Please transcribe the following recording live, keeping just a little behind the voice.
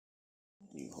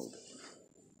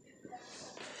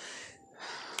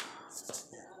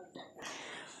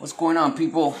What's going on,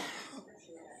 people?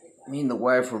 Me and the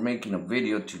wife are making a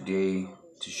video today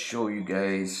to show you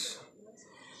guys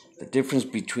the difference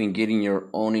between getting your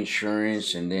own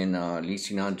insurance and then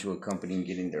leasing on to a company and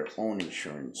getting their own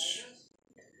insurance.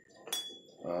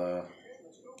 Uh,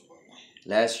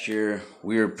 Last year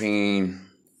we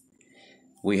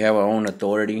have our own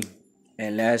authority,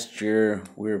 and last year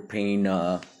we were paying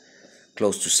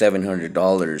close to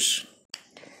 $700.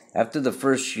 After the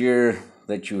first year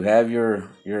that you have your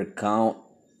account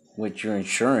with your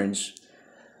insurance,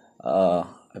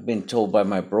 I've been told by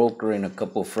my broker and a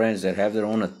couple of friends that have their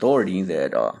own authority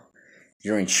that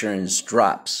your insurance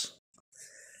drops.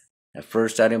 At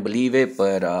first, I didn't believe it,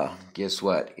 but guess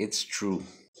what? It's true.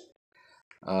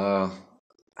 Uh,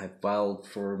 I filed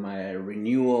for my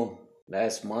renewal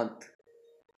last month,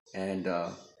 and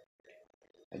I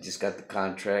just got the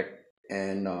contract.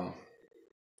 And let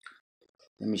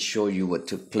me show you what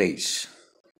took place.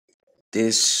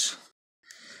 This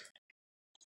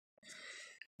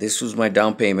this was my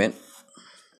down payment.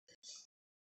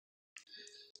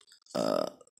 Uh,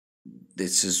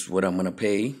 this is what I'm gonna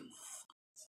pay,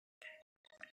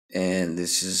 and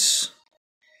this is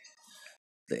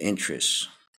the interest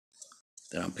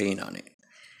that I'm paying on it.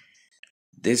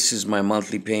 This is my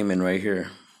monthly payment right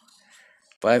here.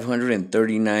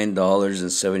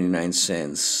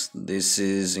 $539.79. This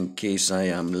is in case I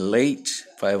am late,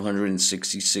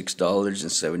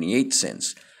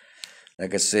 $566.78.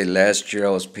 Like I said, last year I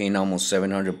was paying almost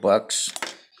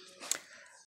 $700.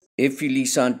 If you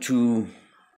lease on to,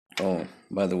 oh,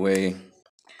 by the way,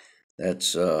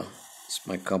 that's it's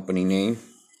my company name,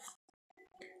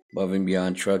 Above and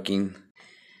Beyond Trucking,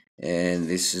 and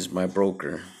this is my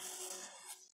broker.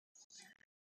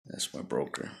 That's my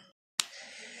broker.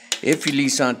 If you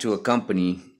lease onto a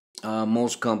company,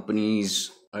 most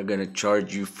companies are gonna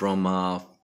charge you from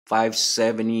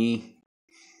 $570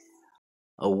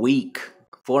 a week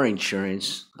for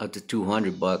insurance up to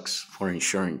 $200 for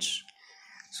insurance.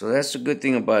 So that's the good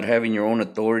thing about having your own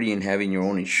authority and having your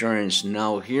own insurance.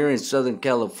 Now here in Southern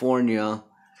California,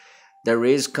 there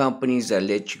is companies that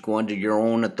let you go under your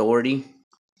own authority,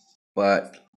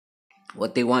 but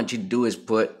what they want you to do is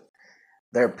put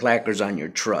their placards on your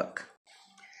truck.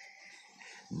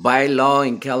 By law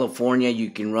in California, you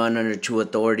can run under two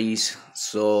authorities.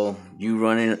 So you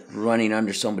running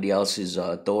under somebody else's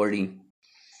authority,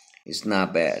 it's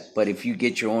not bad. But if you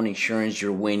get your own insurance,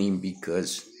 you're winning,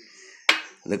 because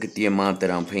look at the amount that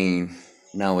I'm paying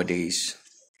nowadays.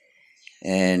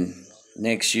 And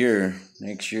next year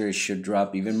it should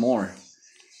drop even more.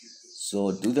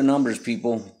 So do the numbers,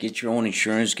 people. Get your own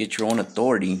insurance, get your own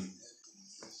authority,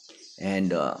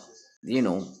 and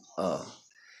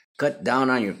cut down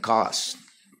on your costs.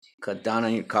 Cut down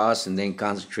on your costs, and then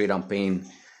concentrate on paying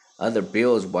other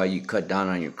bills while you cut down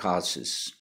on your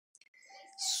costs.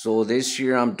 So this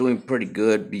year I'm doing pretty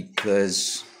good,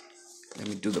 because let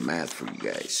me do the math for you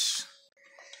guys.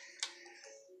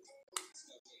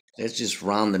 Let's just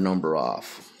round the number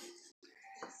off.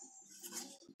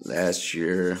 Last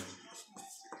year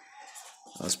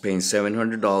I was paying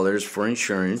 $700 for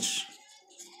insurance.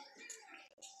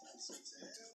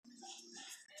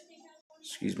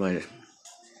 Excuse my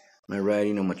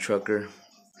writing. I'm a trucker,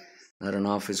 not an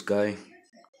office guy.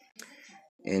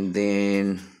 And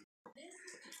then,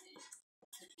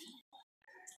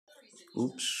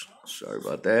 oops, sorry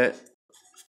about that.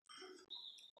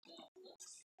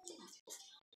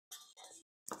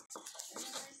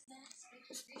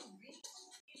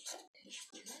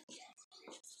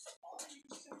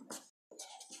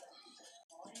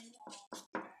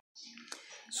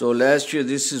 So last year,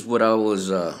 this is what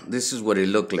it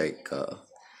looked like.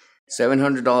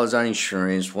 $700 on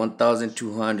insurance,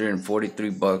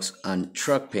 $1,243 on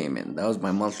truck payment. That was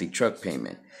my monthly truck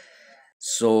payment.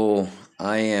 So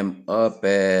I am up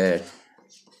at,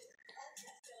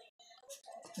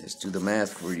 let's do the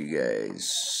math for you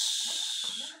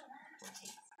guys.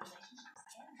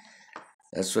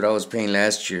 That's what I was paying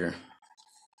last year,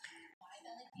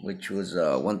 which was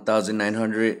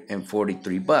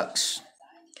 $1,943.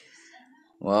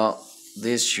 Well,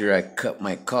 this year I cut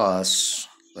my costs.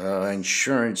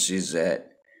 Insurance is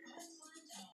at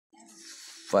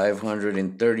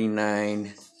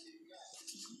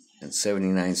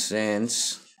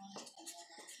 $539.79.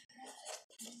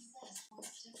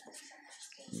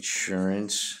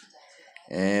 Insurance,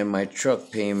 and my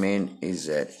truck payment is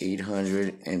at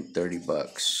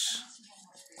 $830.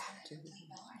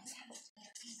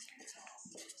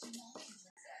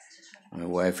 My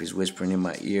wife is whispering in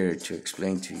my ear to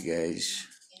explain to you guys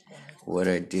what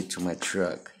I did to my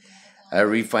truck. I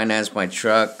refinanced my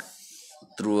truck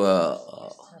through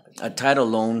a title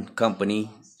loan company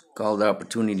called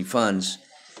Opportunity Funds,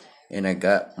 and I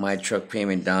got my truck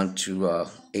payment down to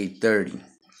 830.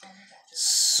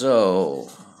 So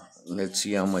let's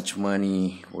see how much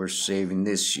money we're saving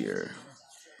this year.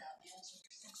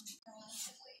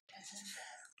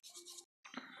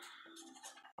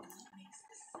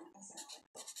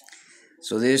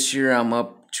 So this year I'm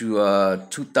up to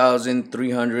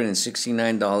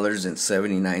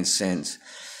 $2,369.79.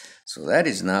 So that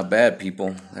is not bad,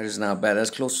 people. That is not bad. That's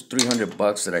close to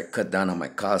 $300 that I cut down on my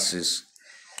costs.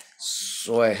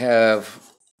 So I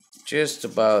have just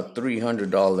about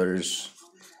 $300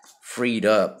 freed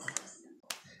up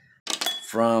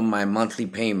from my monthly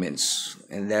payments,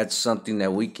 and that's something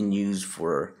that we can use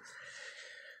for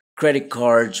credit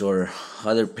cards or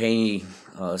other pay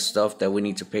stuff that we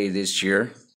need to pay this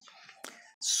year.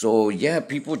 So yeah,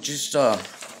 people, just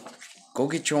go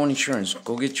get your own insurance.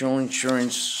 Go get your own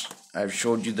insurance. I've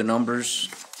showed you the numbers.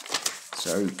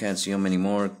 Sorry, we can't see them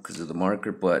anymore because of the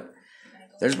marker, but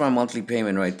there's my monthly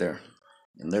payment right there,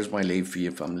 and there's my late fee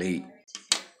if I'm late.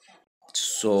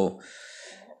 So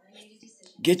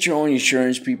get your own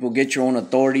insurance, people. Get your own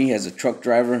authority as a truck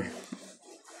driver,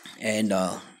 and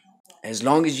as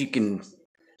long as you can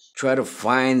try to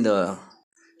find the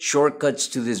shortcuts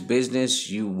to this business,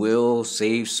 you will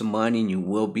save some money and you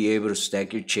will be able to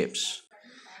stack your chips.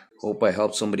 Hope I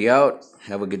helped somebody out.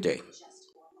 Have a good day.